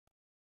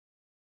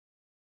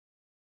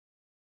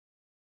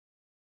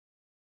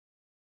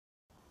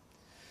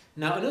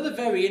Now, another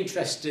very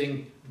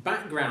interesting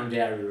background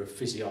area of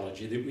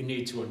physiology that we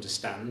need to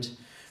understand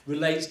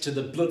relates to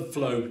the blood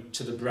flow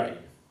to the brain.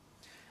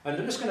 And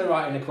I'm just going to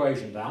write an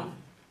equation down.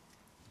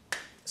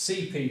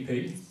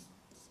 CPP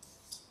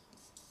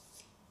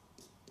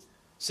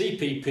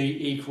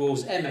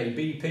equals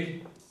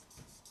MABP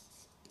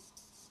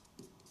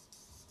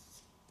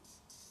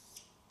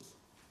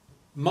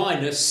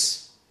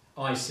minus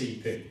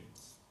ICP.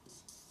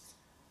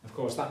 Of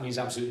course, that means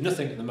absolutely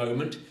nothing at the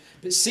moment,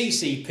 but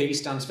CCP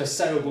stands for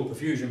cerebral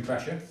perfusion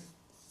pressure.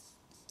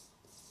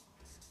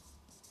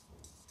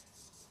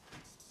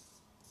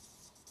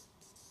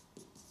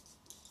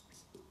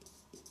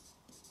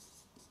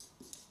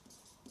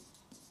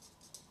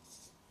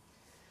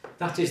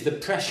 That is the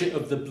pressure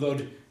of the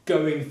blood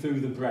going through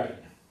the brain.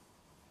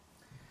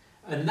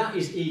 And that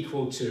is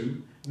equal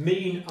to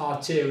mean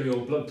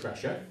arterial blood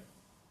pressure,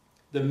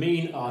 the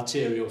mean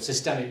arterial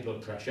systemic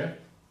blood pressure,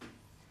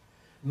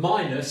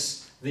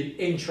 minus the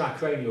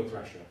intracranial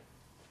pressure.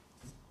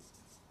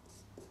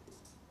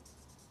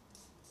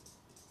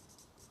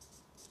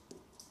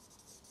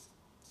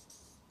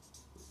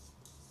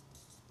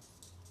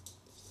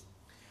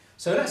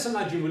 So let's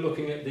imagine we're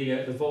looking at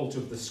the vault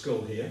of the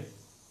skull here,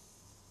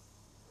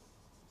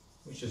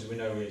 which as we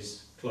know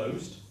is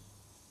closed.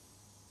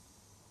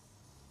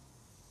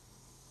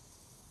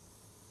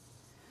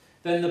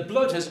 Then the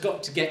blood has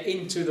got to get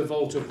into the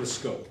vault of the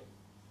skull.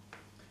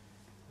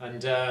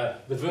 And the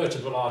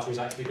vertebral arteries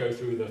actually go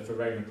through the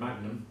foramen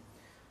magnum.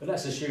 But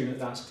let's assume that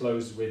that's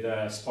closed with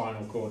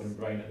spinal cord and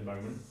brain at the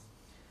moment.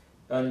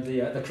 And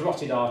the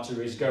carotid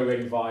arteries go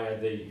in via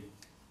the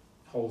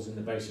holes in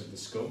the base of the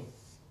skull.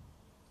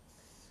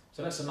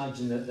 So let's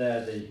imagine that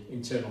they're the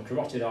internal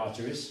carotid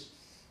arteries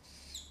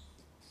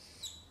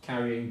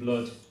carrying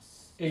blood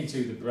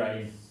into the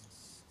brain,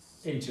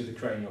 into the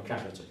cranial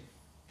cavity.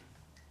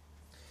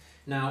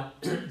 Now,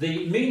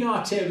 the mean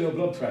arterial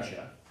blood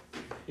pressure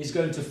is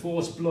going to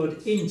force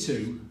blood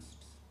into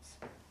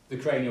the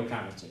cranial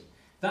cavity.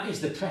 That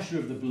is the pressure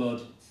of the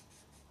blood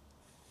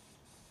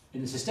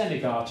in the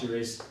systemic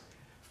arteries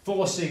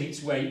forcing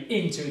its way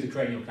into the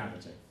cranial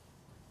cavity.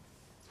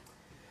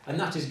 And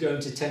that is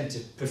going to tend to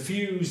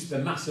perfuse the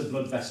mass of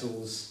blood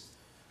vessels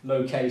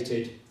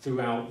located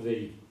throughout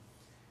the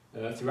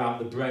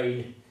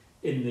brain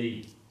in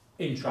the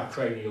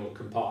intracranial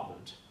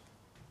compartment.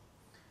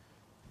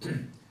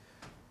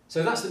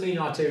 So that's the mean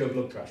arterial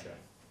blood pressure.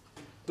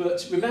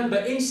 But remember,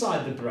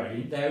 inside the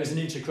brain there is an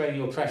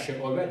intracranial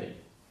pressure already.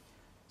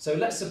 So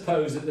let's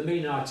suppose that the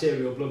mean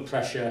arterial blood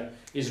pressure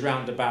is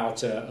around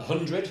about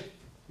 100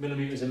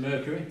 millimetres of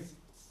mercury,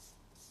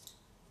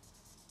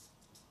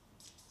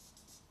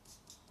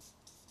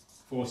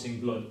 forcing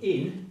blood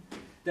in.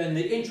 Then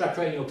the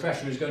intracranial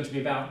pressure is going to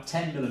be about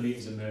 10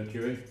 millimetres of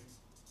mercury,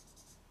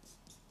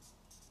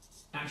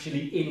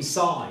 actually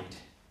inside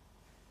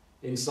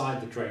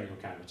the cranial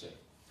cavity.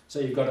 So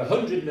you've got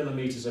 100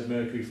 millimetres of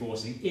mercury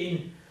forcing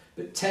in,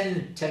 but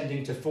 10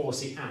 tending to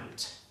force it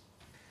out.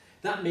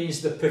 That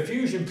means the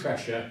perfusion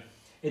pressure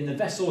in the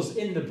vessels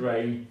in the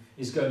brain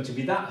is going to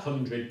be that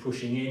 100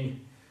 pushing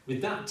in,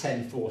 with that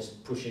 10 force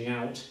pushing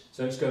out,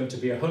 so it's going to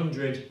be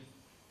 100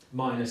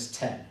 minus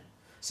 10.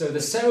 So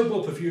the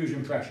cerebral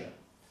perfusion pressure,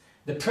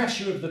 the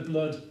pressure of the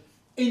blood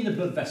in the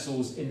blood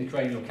vessels in the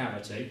cranial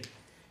cavity,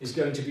 is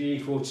going to be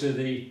equal to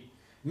the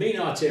mean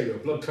arterial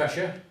blood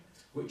pressure,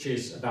 which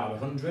is about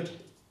 100,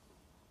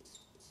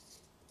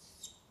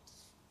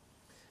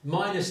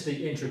 minus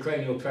the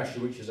intracranial pressure,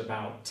 which is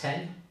about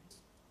 10,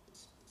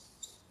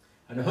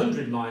 and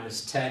 100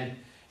 minus 10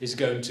 is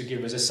going to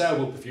give us a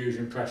cerebral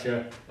perfusion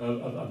pressure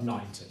of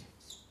 90.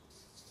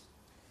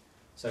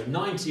 So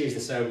 90 is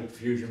the cerebral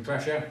perfusion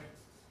pressure,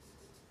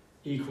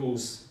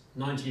 equals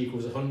 90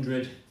 equals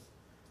 100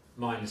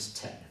 minus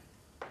 10.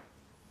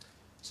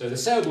 So the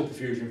cerebral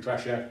perfusion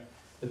pressure,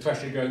 the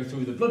pressure going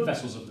through the blood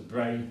vessels of the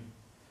brain,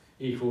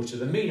 equal to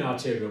the mean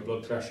arterial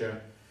blood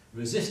pressure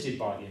resisted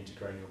by the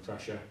intracranial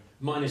pressure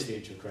minus the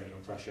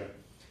intracranial pressure.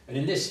 And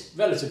in this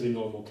relatively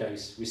normal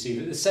case, we see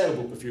that the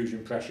cerebral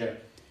perfusion pressure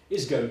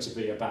is going to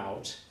be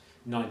about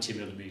 90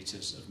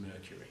 millimetres of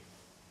mercury.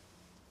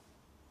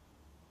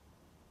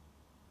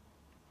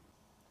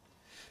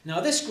 Now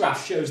this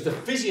graph shows the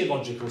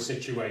physiological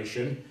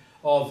situation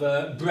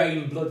of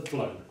brain blood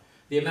flow,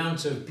 the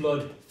amount of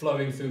blood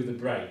flowing through the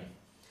brain.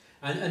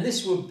 And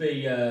this would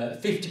be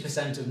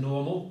 50% of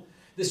normal,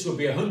 this would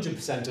be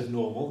 100% of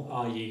normal,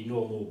 i.e.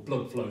 normal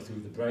blood flow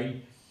through the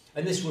brain,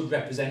 and this would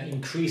represent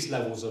increased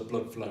levels of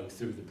blood flow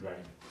through the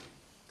brain.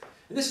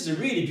 And this is a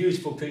really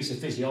beautiful piece of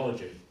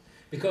physiology,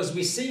 because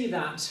we see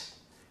that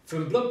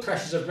from blood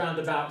pressures of around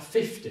about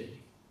 50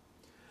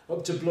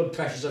 up to blood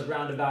pressures of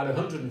around about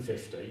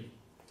 150,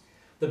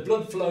 the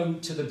blood flow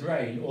to the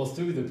brain or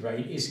through the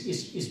brain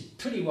is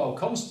pretty well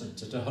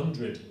constant at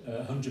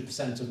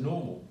 100% of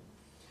normal.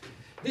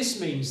 This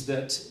means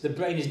that the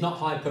brain is not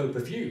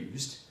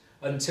hypoperfused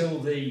until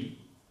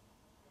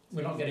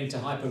we're not getting to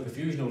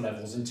hypoperfusional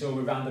levels until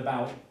we're around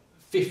about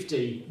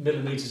 50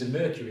 millimetres of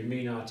mercury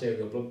mean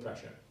arterial blood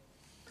pressure.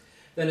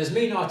 Then as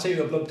mean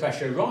arterial blood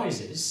pressure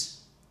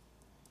rises,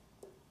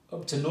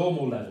 up to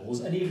normal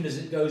levels, and even as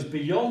it goes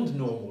beyond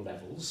normal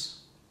levels,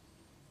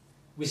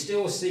 we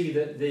still see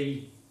that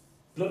the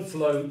blood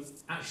flow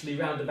actually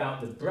round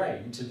about the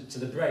brain, to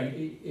the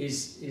brain,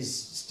 is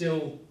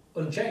still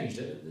unchanged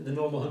at the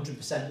normal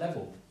 100%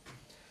 level.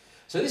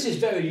 So this is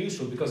very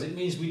useful because it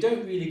means we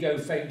don't really go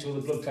faint till the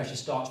blood pressure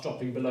starts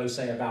dropping below,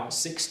 say, about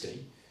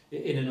 60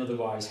 in an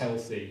otherwise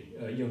healthy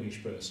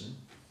youngish person.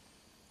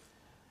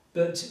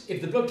 But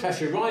if the blood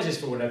pressure rises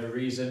for whatever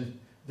reason,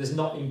 there's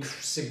not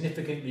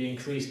significantly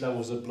increased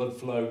levels of blood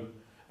flow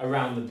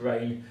around the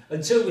brain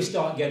until we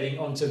start getting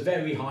onto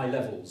very high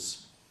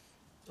levels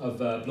of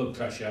blood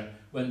pressure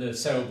when the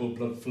cerebral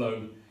blood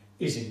flow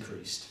is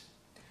increased.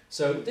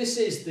 So this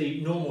is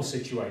the normal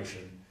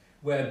situation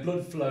where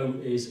blood flow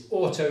is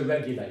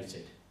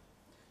auto-regulated.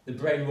 The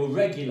brain will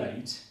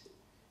regulate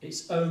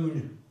its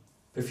own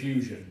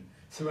perfusion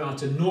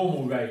throughout a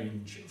normal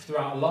range,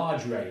 throughout a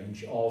large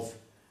range of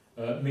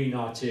mean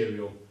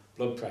arterial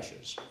blood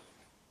pressures.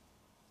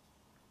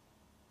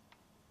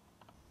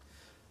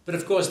 But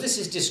of course, this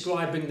is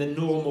describing the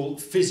normal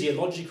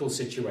physiological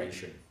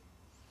situation.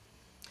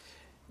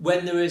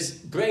 When there is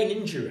brain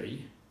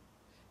injury,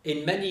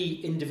 in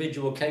many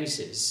individual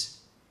cases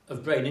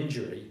of brain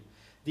injury,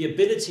 the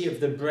ability of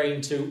the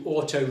brain to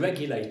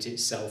auto-regulate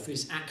itself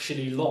is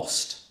actually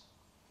lost.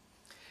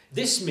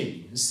 This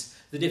means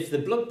that if the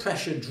blood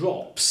pressure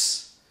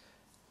drops,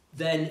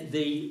 then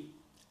the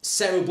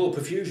cerebral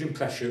perfusion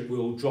pressure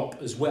will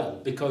drop as well,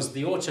 because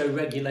the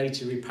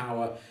auto-regulatory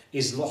power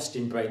is lost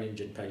in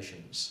brain-injured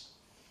patients.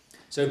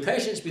 So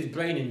patients with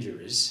brain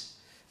injuries,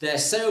 their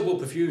cerebral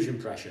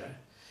perfusion pressure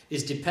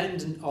is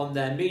dependent on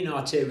their mean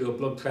arterial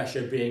blood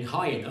pressure being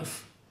high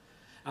enough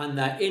and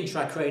their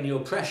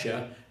intracranial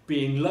pressure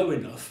being low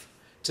enough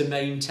to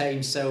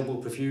maintain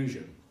cerebral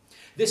perfusion.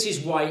 This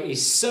is why it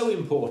is so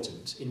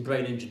important in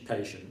brain-injured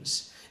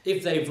patients,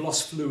 if they've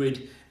lost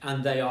fluid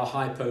and they are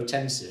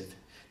hypotensive,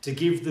 to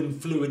give them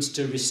fluids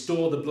to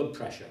restore the blood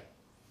pressure.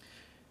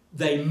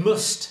 They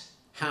must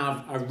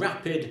have a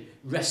rapid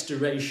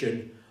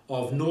restoration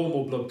of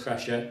normal blood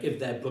pressure if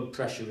their blood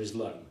pressure is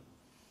low,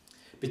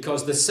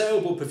 because the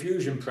cerebral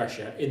perfusion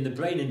pressure in the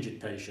brain-injured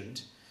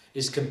patient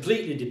is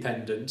completely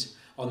dependent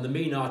on the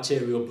mean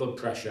arterial blood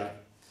pressure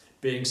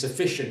being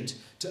sufficient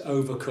to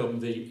overcome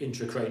the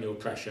intracranial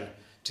pressure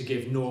to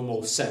give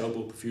normal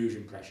cerebral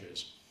perfusion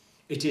pressures.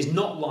 It is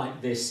not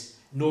like this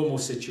normal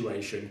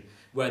situation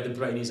where the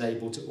brain is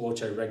able to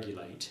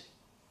auto-regulate.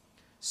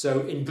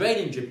 So in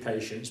brain-injured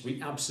patients,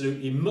 we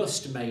absolutely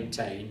must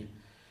maintain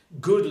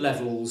good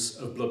levels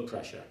of blood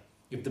pressure.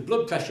 If the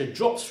blood pressure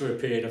drops for a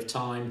period of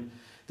time,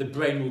 the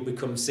brain will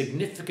become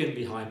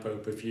significantly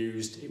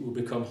hypoperfused, it will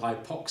become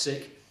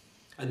hypoxic,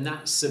 and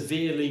that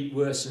severely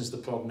worsens the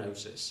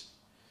prognosis.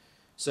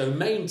 So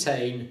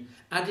maintain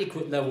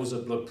adequate levels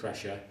of blood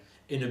pressure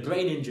in a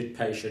brain-injured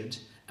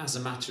patient as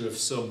a matter of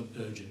some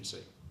urgency.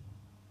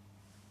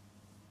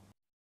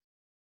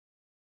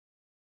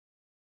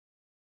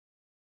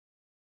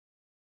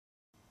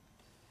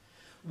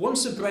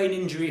 Once a brain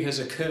injury has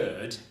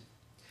occurred,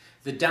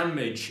 the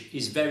damage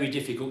is very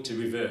difficult to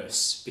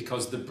reverse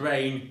because the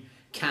brain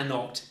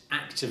cannot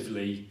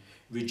actively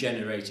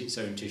regenerate its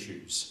own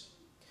tissues.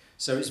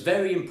 So it's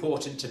very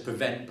important to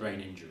prevent brain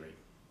injury.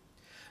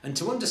 And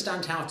to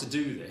understand how to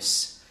do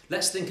this,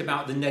 let's think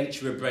about the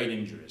nature of brain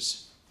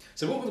injuries.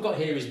 So what we've got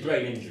here is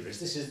brain injuries.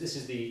 This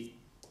is the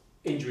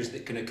injuries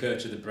that can occur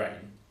to the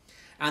brain.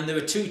 And there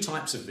are two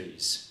types of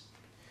these: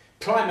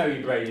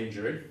 primary brain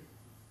injury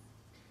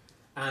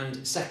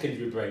and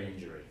secondary brain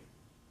injury.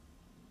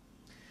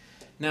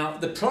 Now,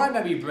 the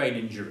primary brain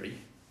injury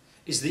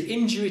is the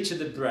injury to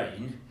the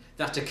brain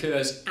that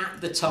occurs at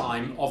the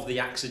time of the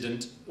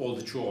accident or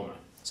the trauma.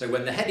 So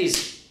when the head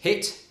is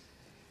hit,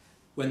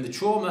 when the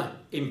trauma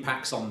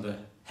impacts on the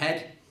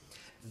head,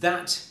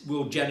 that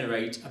will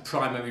generate a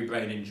primary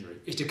brain injury.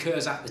 It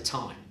occurs at the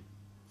time.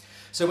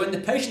 So when the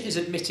patient is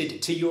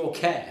admitted to your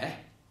care,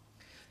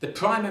 the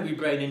primary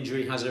brain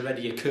injury has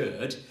already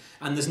occurred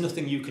and there's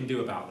nothing you can do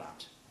about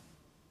that.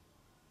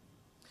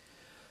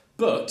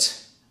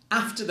 But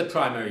after the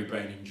primary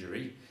brain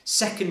injury,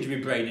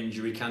 secondary brain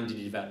injury can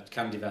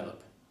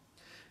develop.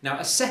 Now,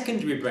 a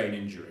secondary brain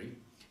injury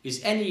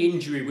is any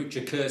injury which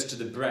occurs to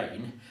the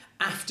brain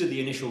after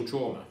the initial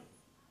trauma.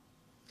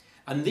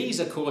 And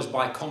these are caused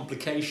by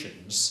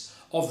complications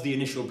of the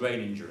initial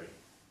brain injury.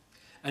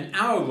 And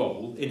our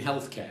role in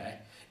healthcare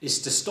is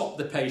to stop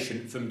the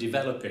patient from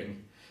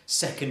developing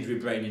secondary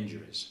brain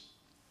injuries.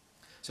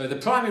 So the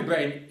primary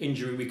brain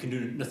injury, we can do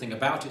nothing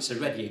about. It's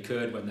already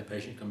occurred when the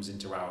patient comes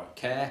into our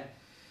care.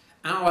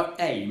 Our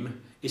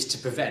aim is to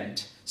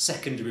prevent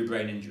secondary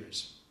brain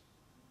injuries.